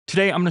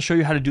Today, I'm gonna show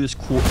you how to do this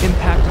cool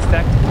impact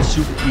effect. It's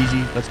super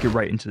easy. Let's get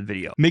right into the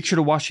video. Make sure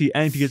to watch the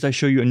end because I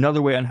show you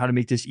another way on how to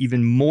make this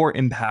even more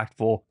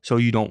impactful, so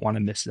you don't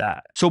wanna miss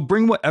that. So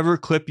bring whatever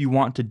clip you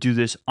want to do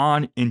this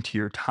on into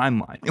your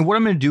timeline. And what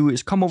I'm gonna do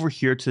is come over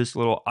here to this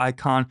little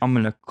icon. I'm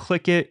gonna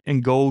click it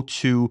and go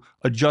to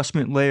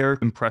adjustment layer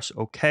and press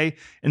OK,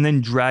 and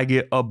then drag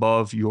it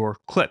above your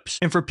clips.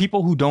 And for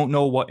people who don't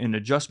know what an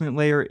adjustment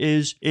layer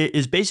is, it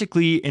is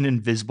basically an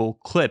invisible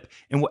clip.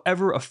 And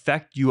whatever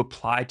effect you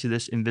apply to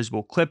this invisible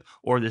clip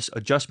or this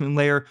adjustment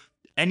layer,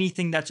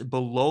 anything that's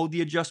below the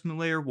adjustment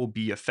layer will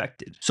be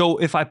affected. So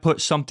if I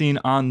put something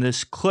on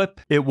this clip,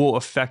 it will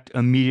affect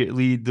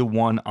immediately the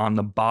one on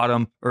the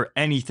bottom or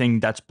anything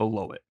that's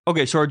below it.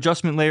 Okay, so our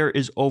adjustment layer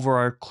is over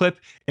our clip,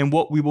 and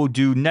what we will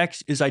do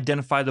next is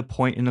identify the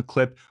point in the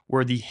clip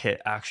where the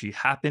hit actually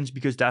happens,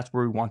 because that's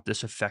where we want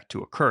this effect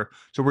to occur.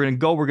 So we're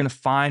gonna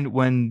find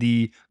when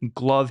the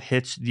glove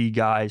hits the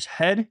guy's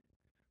head,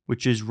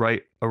 which is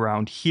right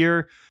around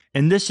here.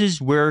 And this is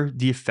where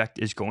the effect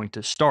is going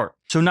to start.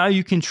 So now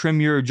you can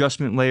trim your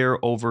adjustment layer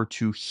over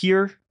to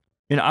here,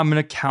 and I'm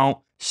gonna count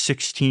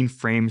 16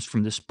 frames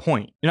from this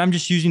point. And I'm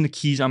just using the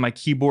keys on my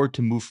keyboard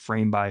to move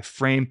frame by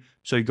frame.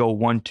 So you go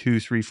 1, 2,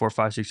 3, 4,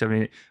 5, 6,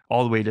 7, 8,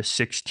 all the way to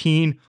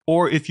 16.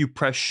 Or if you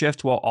press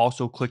shift while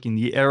also clicking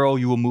the arrow,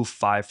 you will move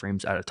 5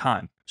 frames at a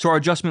time. So our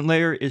adjustment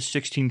layer is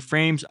 16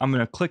 frames. I'm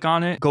gonna click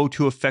on it, go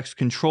to effects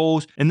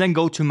controls, and then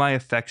go to my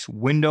effects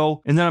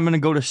window. And then I'm gonna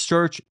go to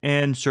search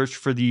and search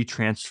for the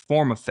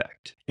transform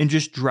effect and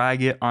just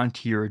drag it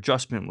onto your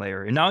adjustment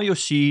layer. And now you'll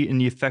see in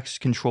the effects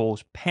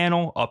controls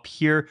panel up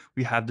here,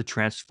 we have the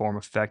transform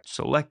effect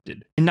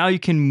selected. And now you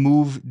can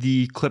move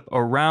the clip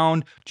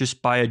around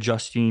just by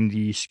adjusting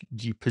the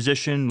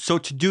position. So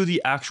to do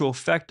the actual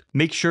effect,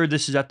 make sure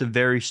this is at the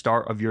very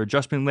start of your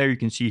adjustment layer. You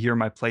can see here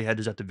my playhead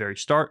is at the very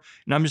start,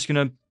 and I'm just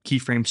gonna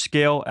keyframe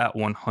scale at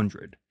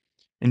 100.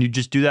 And you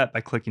just do that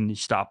by clicking the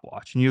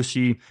stopwatch, and you'll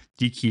see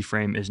the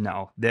keyframe is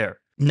now there.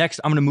 Next,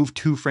 I'm gonna move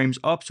 2 frames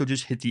up, so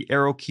just hit the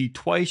arrow key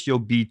twice, you'll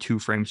be 2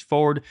 frames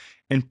forward,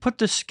 and put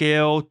the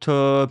scale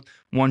to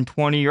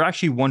 120 or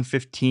actually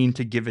 115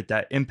 to give it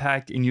that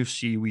impact, and you'll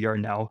see we are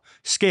now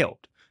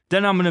scaled.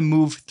 Then I'm gonna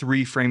move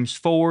 3 frames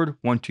forward,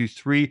 1, 2,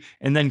 3,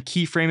 and then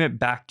keyframe it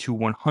back to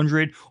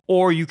 100.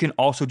 Or you can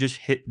also just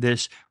hit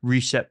this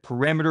reset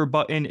parameter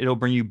button. It'll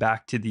bring you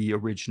back to the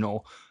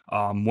original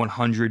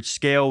 100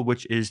 scale,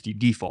 which is the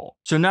default.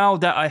 So now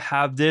that I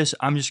have this,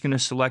 I'm just gonna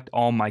select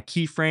all my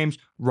keyframes,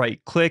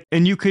 right click,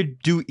 and you could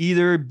do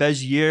either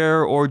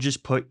Bezier or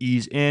just put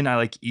ease in. I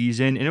like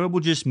ease in, and it will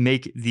just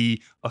make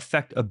the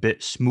effect a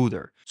bit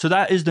smoother. So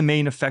that is the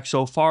main effect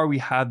so far. We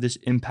have this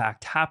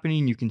impact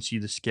happening. You can see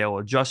the scale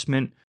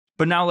adjustment.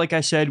 But now, like I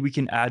said, we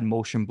can add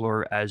motion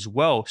blur as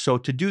well. So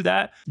to do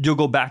that, you'll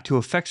go back to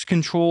effects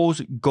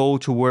controls, go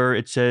to where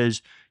it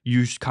says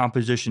use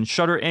composition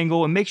shutter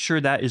angle, and make sure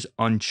that is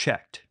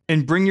unchecked.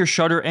 And bring your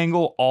shutter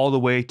angle all the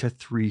way to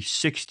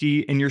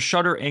 360, and your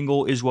shutter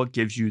angle is what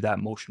gives you that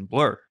motion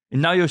blur.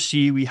 And now you'll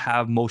see we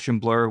have motion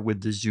blur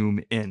with the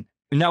zoom in.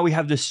 And now we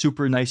have this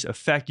super nice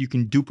effect. You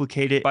can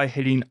duplicate it by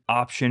hitting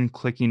Option,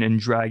 clicking and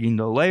dragging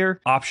the layer.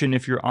 Option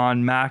if you're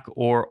on Mac,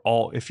 or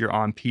Alt if you're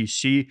on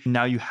PC.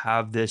 Now you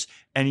have this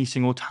any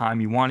single time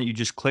you want it. You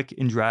just click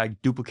and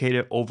drag, duplicate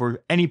it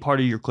over any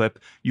part of your clip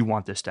you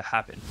want this to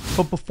happen.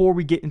 But before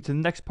we get into the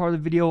next part of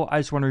the video, I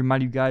just want to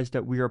remind you guys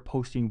that we are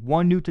posting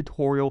one new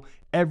tutorial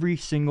every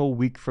single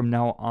week from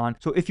now on.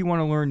 So if you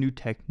want to learn new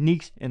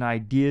techniques and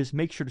ideas,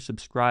 make sure to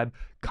subscribe,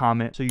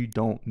 comment, so you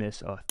don't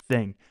miss a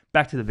thing.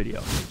 Back to the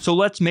video. So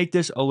let's make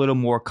this a little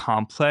more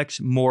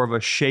complex, more of a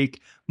shake,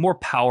 more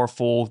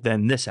powerful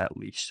than this at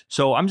least.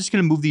 So I'm just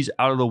gonna move these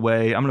out of the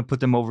way. I'm gonna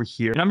put them over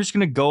here, and I'm just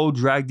gonna go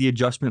drag the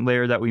adjustment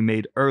layer that we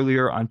made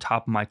earlier on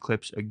top of my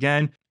clips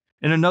again.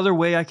 And another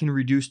way I can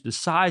reduce the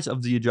size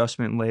of the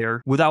adjustment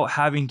layer without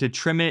having to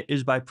trim it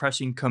is by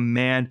pressing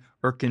Command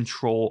or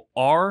Control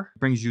R. It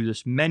brings you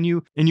this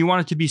menu, and you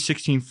want it to be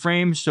 16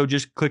 frames. So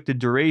just click the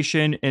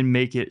duration and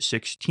make it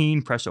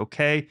 16, press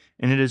OK,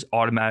 and it is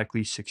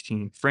automatically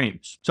 16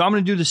 frames. So I'm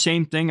gonna do the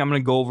same thing. I'm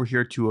gonna go over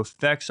here to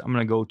effects. I'm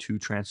gonna go to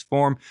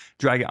transform,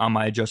 drag it on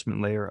my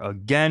adjustment layer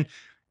again.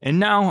 And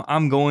now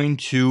I'm going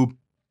to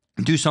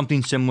do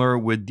something similar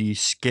with the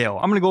scale.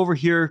 I'm gonna go over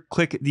here,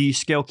 click the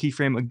scale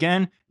keyframe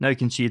again. Now you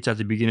can see it's at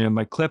the beginning of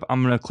my clip.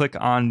 I'm gonna click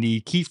on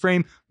the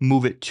keyframe,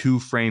 move it 2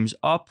 frames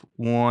up,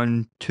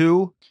 1,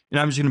 2, and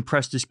I'm just gonna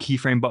press this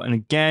keyframe button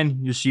again.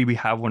 You'll see we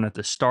have one at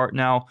the start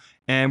now,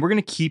 and we're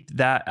gonna keep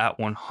that at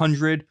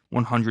 100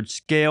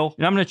 scale.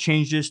 And I'm gonna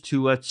change this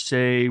to, let's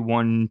say,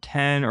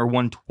 110 or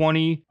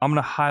 120. I'm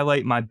gonna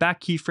highlight my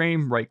back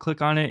keyframe, right click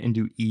on it and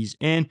do ease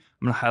in.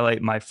 I'm gonna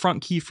highlight my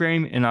front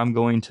keyframe, and I'm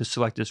going to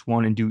select this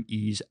one and do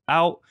ease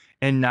out.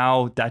 And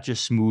now that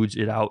just smooths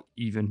it out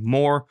even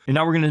more. And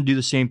now we're gonna do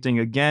the same thing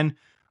again.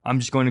 I'm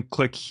just going to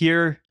click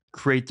here,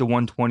 create the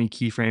 120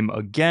 keyframe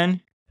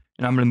again,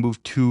 and I'm gonna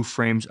move 2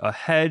 frames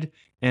ahead,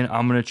 and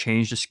I'm gonna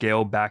change the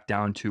scale back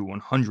down to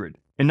 100.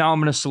 And now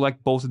I'm going to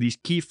select both of these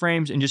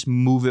keyframes and just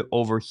move it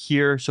over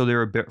here so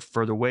they're a bit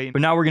further away.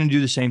 But now we're going to do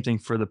the same thing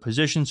for the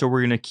position. So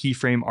we're going to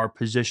keyframe our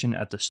position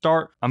at the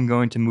start. I'm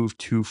going to move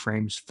 2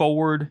 frames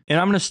forward, and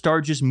I'm going to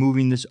start just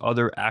moving this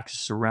other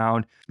axis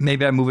around.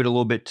 Maybe I move it a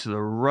little bit to the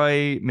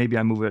right. Maybe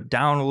I move it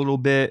down a little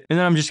bit. And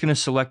then I'm just going to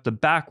select the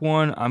back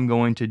one. I'm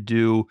going to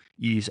do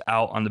ease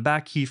out on the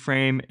back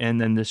keyframe.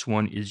 And then this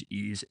one is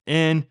ease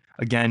in.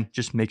 Again,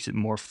 just makes it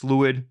more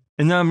fluid.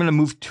 And then I'm going to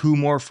move 2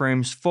 more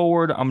frames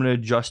forward. I'm going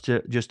to adjust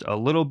it just a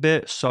little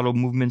bit. Subtle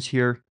movements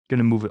here. Going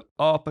to move it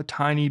up a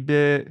tiny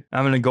bit.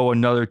 I'm going to go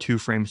another 2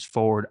 frames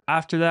forward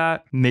after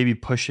that. Maybe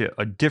push it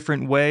a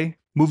different way.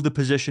 Move the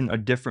position a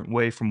different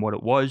way from what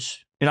it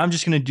was. And I'm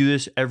just going to do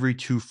this every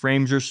 2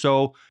 frames or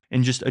so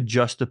and just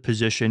adjust the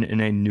position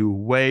in a new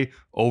way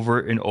over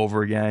and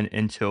over again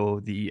until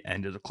the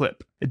end of the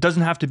clip. It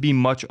doesn't have to be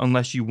much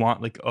unless you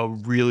want like a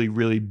really,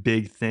 really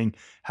big thing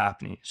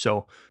happening.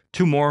 So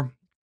 2 more.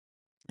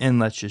 And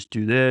let's just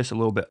do this a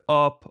little bit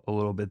up, a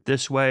little bit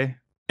this way.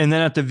 And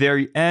then at the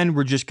very end,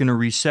 we're just going to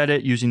reset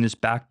it using this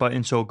back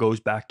button so it goes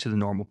back to the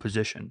normal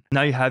position.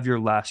 Now you have your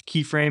last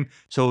keyframe.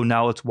 So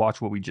now let's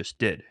watch what we just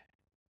did.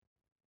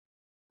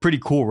 Pretty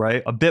cool,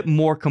 right? A bit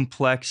more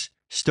complex,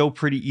 still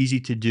pretty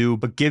easy to do,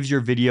 but gives your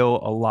video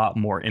a lot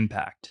more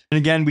impact. And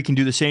again, we can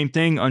do the same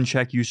thing,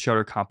 uncheck use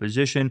shutter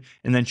composition,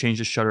 and then change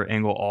the shutter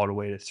angle all the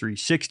way to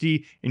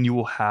 360, and you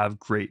will have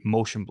great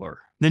motion blur.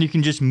 Then you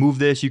can just move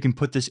this, you can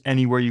put this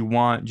anywhere you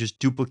want, just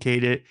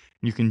duplicate it,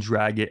 and you can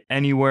drag it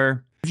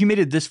anywhere. If you made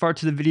it this far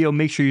to the video,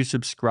 make sure you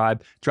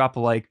subscribe, drop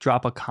a like,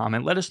 drop a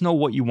comment, let us know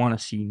what you want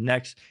to see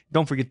next.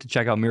 Don't forget to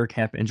check out Mirror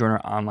Camp and join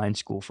our online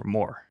school for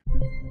more.